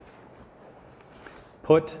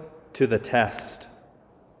Put to the test.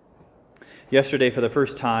 Yesterday, for the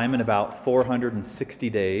first time in about 460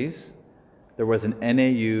 days, there was an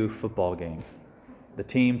NAU football game. The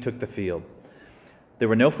team took the field. There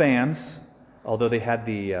were no fans, although they had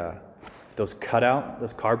those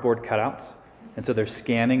cardboard cutouts, and so they're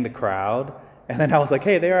scanning the crowd. And then I was like,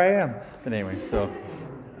 "Hey, there I am." But anyway, so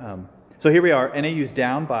here we are. NAU's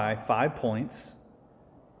down by 5 points.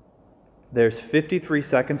 There's 53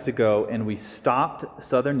 seconds to go, and we stopped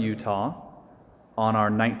Southern Utah on our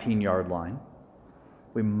 19-yard line.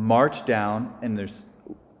 We marched down, and there's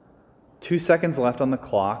 2 seconds left on the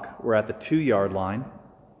clock. We're at the 2-yard line.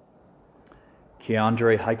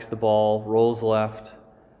 Keandre hikes the ball, rolls left.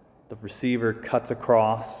 The receiver cuts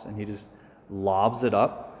across, and he just lobs it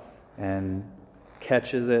up and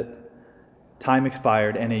catches it. Time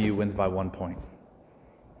expired. NAU wins by 1 point.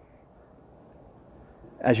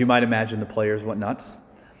 As you might imagine, the players went nuts.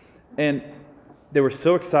 And they were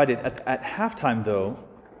so excited. At halftime, though,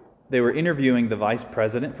 they were interviewing the vice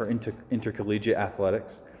president for intercollegiate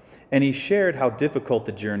athletics, and he shared how difficult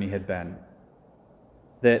the journey had been.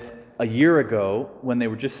 That a year ago, when they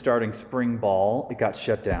were just starting spring ball, it got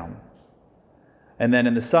shut down. And then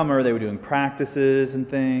in the summer, they were doing practices and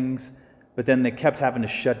things, but then they kept having to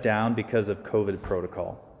shut down because of COVID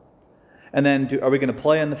protocol. And then, are we going to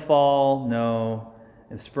play in the fall? No.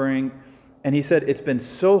 In spring. And he said it's been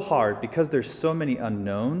so hard because there's so many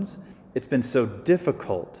unknowns. It's been so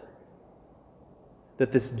difficult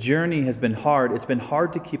that this journey has been hard. It's been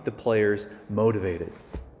hard to keep the players motivated.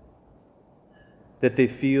 That they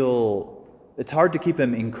feel it's hard to keep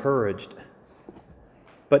them encouraged.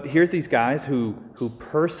 But here's these guys who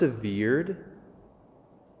persevered,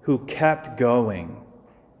 who kept going.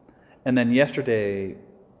 And then yesterday,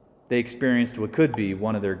 they experienced what could be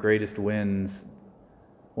one of their greatest wins,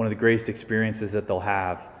 one of the greatest experiences that they'll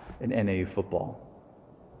have in NAU football.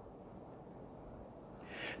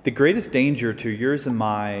 The greatest danger to yours and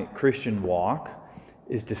my Christian walk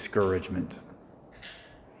is discouragement.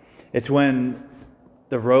 It's when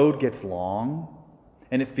the road gets long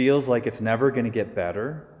and it feels like it's never going to get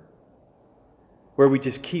better, where we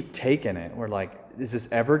just keep taking it. We're like, is this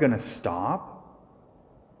ever going to stop?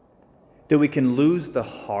 That we can lose the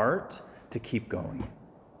heart to keep going.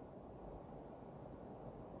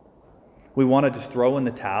 We want to just throw in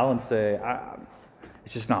the towel and say,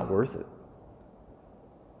 it's just not worth it.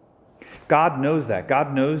 God knows that.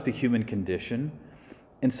 God knows the human condition.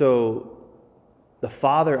 And so the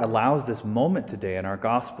Father allows this moment today in our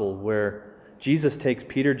gospel where Jesus takes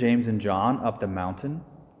Peter, James, and John up the mountain.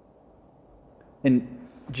 And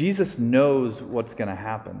Jesus knows what's going to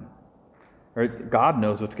happen. Or God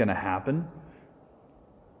knows what's going to happen.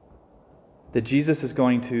 That Jesus is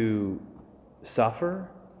going to suffer.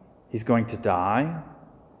 He's going to die,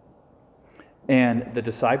 and the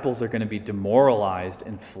disciples are going to be demoralized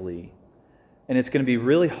and flee. And it's going to be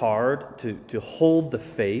really hard to hold the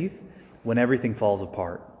faith when everything falls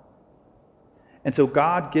apart. And so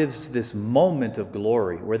God gives this moment of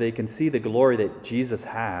glory where they can see the glory that Jesus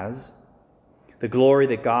has, the glory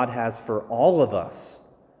that God has for all of us,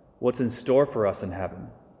 what's in store for us in heaven.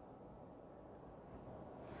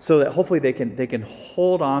 So that hopefully they can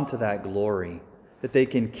hold on to that glory, that they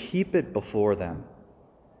can keep it before them,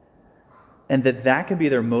 and that can be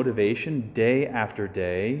their motivation day after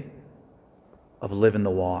day of living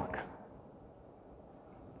the walk.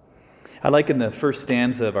 I like in the first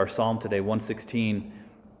stanza of our psalm today, 116,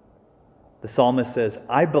 the psalmist says,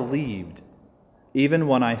 "I believed even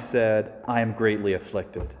when I said, I am greatly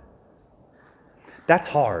afflicted." That's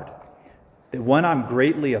hard. That when I'm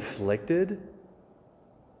greatly afflicted,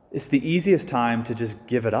 it's the easiest time to just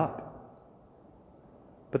give it up.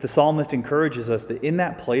 But the psalmist encourages us that in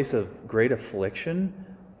that place of great affliction,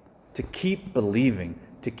 to keep believing,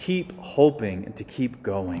 to keep hoping, and to keep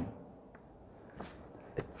going.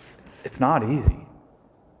 It's not easy.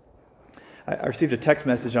 I received a text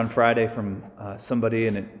message on Friday from somebody,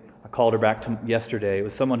 and I called her back yesterday. It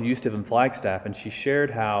was someone who used to live in Flagstaff, and she shared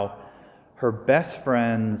how her best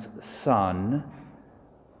friend's son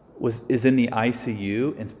is in the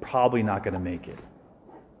ICU and is probably not going to make it.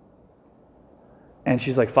 And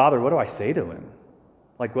she's like, "Father, what do I say to him?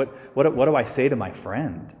 Like, what do I say to my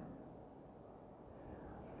friend?"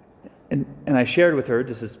 And I shared with her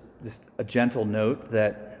just a gentle note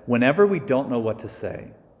that whenever we don't know what to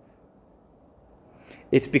say,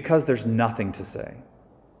 it's because there's nothing to say,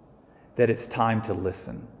 that it's time to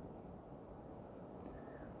listen.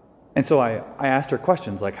 And so I asked her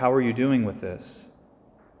questions like, how are you doing with this?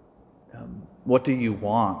 What do you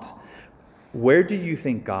want? Where do you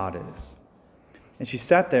think God is? And she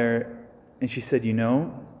sat there and she said,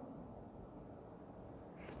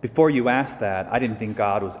 Before you asked that, I didn't think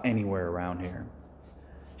God was anywhere around here.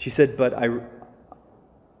 She said, but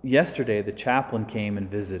yesterday the chaplain came and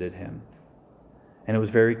visited him, and it was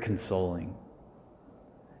very consoling.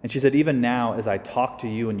 And she said, even now, as I talk to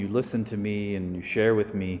you and you listen to me and you share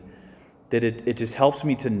with me, that it just helps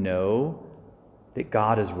me to know that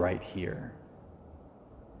God is right here.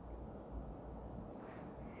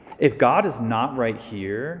 If God is not right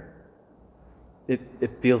here,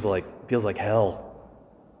 it feels like hell.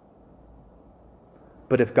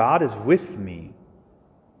 But if God is with me,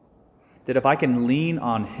 that if I can lean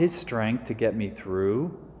on His strength to get me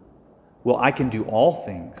through, well, I can do all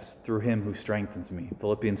things through Him who strengthens me.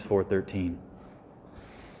 Philippians 4:13.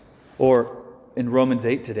 Or in Romans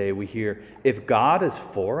 8 today, we hear, if God is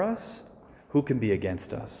for us, who can be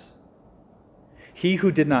against us? He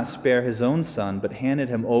who did not spare His own Son, but handed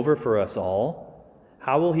Him over for us all,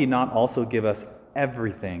 how will He not also give us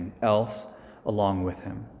everything else along with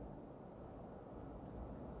Him?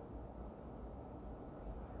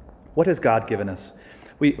 What has God given us?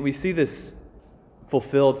 We see this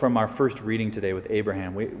fulfilled from our first reading today with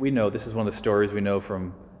Abraham. We know this is one of the stories we know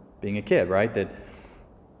from being a kid, right? That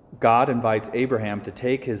God invites Abraham to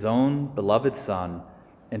take his own beloved son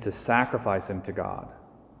and to sacrifice him to God.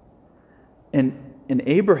 And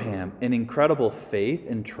Abraham, in incredible faith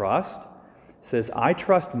and trust, says, I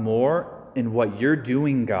trust more in what you're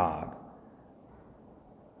doing, God.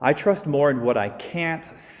 I trust more in what I can't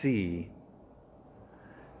see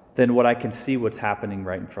than what I can see what's happening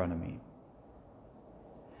right in front of me.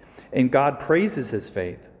 And God praises his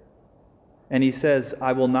faith. And he says,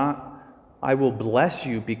 I will bless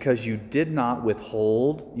you because you did not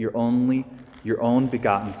withhold your own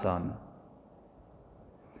begotten son.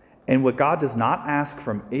 And what God does not ask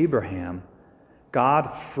from Abraham, God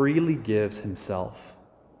freely gives himself.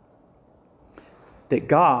 That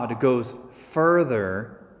God goes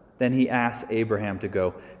further than he asks Abraham to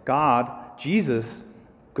go. God, Jesus,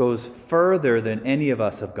 goes further than any of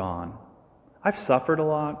us have gone. I've suffered a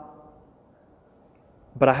lot,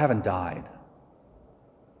 but I haven't died.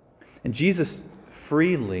 And Jesus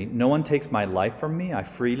freely, no one takes my life from me, I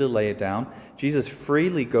freely lay it down. Jesus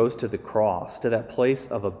freely goes to the cross, to that place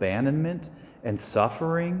of abandonment and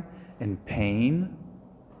suffering and pain,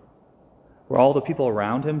 where all the people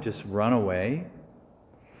around him just run away.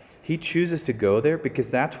 He chooses to go there because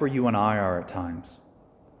that's where you and I are at times.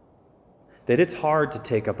 That it's hard to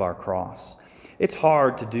take up our cross. It's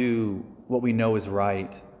hard to do what we know is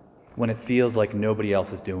right when it feels like nobody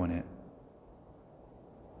else is doing it.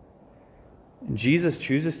 And Jesus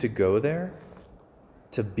chooses to go there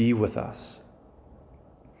to be with us.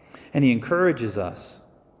 And he encourages us.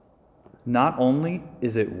 Not only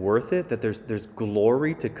is it worth it, that there's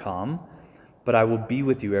glory to come, but I will be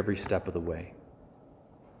with you every step of the way.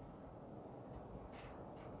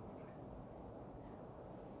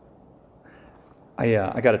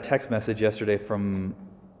 I got a text message yesterday from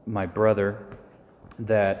my brother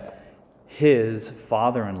that his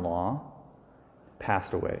father-in-law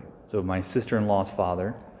passed away. So my sister-in-law's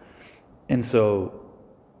father. And so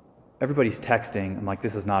everybody's texting. I'm like,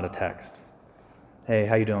 this is not a text. Hey,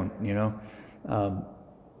 how you doing?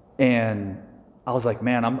 And I was like,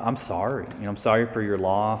 man, I'm sorry. I'm sorry for your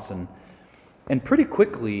loss. And pretty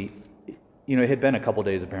quickly, it had been a couple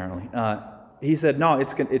days apparently. He said, no,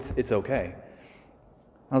 it's okay.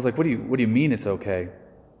 I was like, what do you mean it's okay?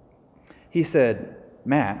 He said,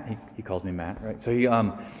 Matt, he calls me Matt, right? So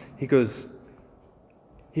he goes,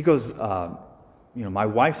 my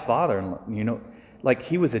wife's father, like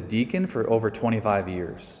he was a deacon for over 25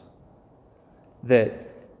 years.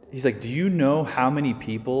 That he's like, do you know how many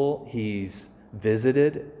people he's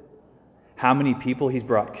visited? How many people he's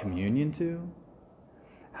brought communion to?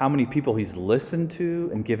 How many people he's listened to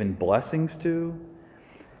and given blessings to?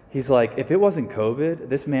 He's like, if it wasn't COVID,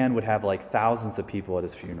 this man would have like thousands of people at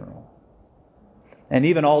his funeral. And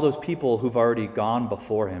even all those people who've already gone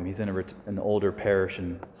before him, he's in an older parish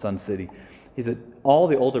in Sun City. He said, all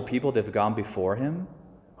the older people that have gone before him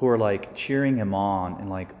who are like cheering him on and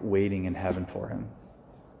like waiting in heaven for him.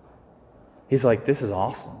 He's like, this is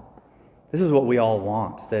awesome. This is what we all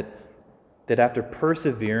want. That after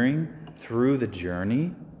persevering through the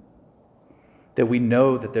journey, that we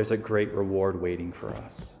know that there's a great reward waiting for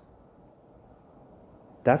us.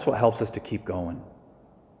 That's what helps us to keep going.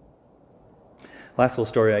 Last little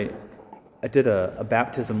story, I did a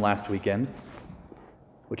baptism last weekend,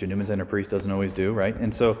 which a Newman Center priest doesn't always do, right?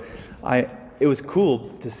 And so it was cool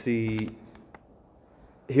to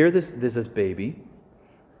hear this baby,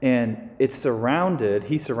 and he's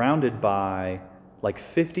surrounded by like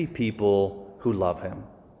 50 people who love him.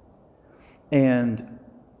 And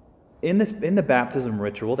in the baptism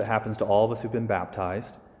ritual that happens to all of us who've been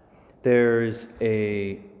baptized, there's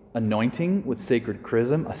a anointing with sacred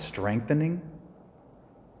chrism, a strengthening.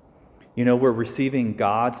 We're receiving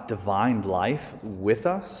God's divine life with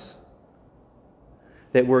us,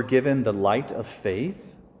 that we're given the light of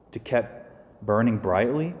faith to keep burning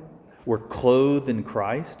brightly. We're clothed in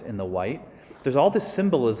Christ in the white. There's all this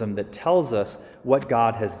symbolism that tells us what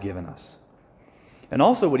God has given us. And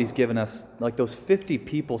also what he's given us, like those 50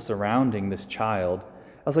 people surrounding this child.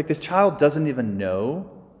 I was like, this child doesn't even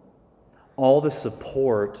know all the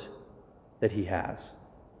support that he has.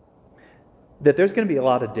 That there's going to be a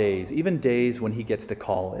lot of days, even days when he gets to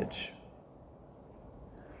college,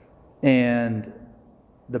 and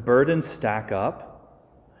the burdens stack up,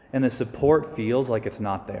 and the support feels like it's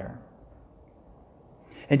not there.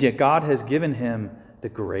 And yet God has given him the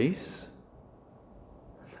grace.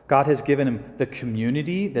 God has given him the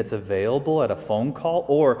community that's available at a phone call,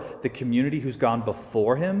 or the community who's gone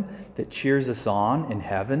before him that cheers us on in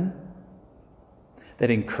heaven,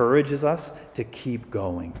 that encourages us to keep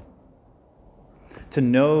going. To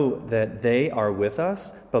know that they are with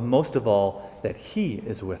us, but most of all, that he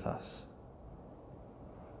is with us.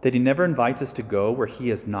 That he never invites us to go where he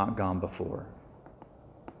has not gone before.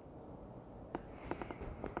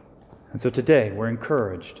 And so today, we're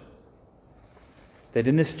encouraged that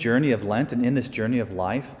in this journey of Lent and in this journey of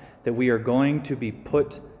life, that we are going to be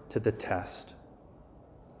put to the test.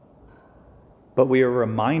 But we are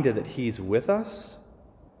reminded that he's with us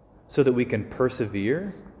so that we can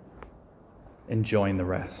persevere and join the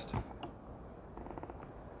rest.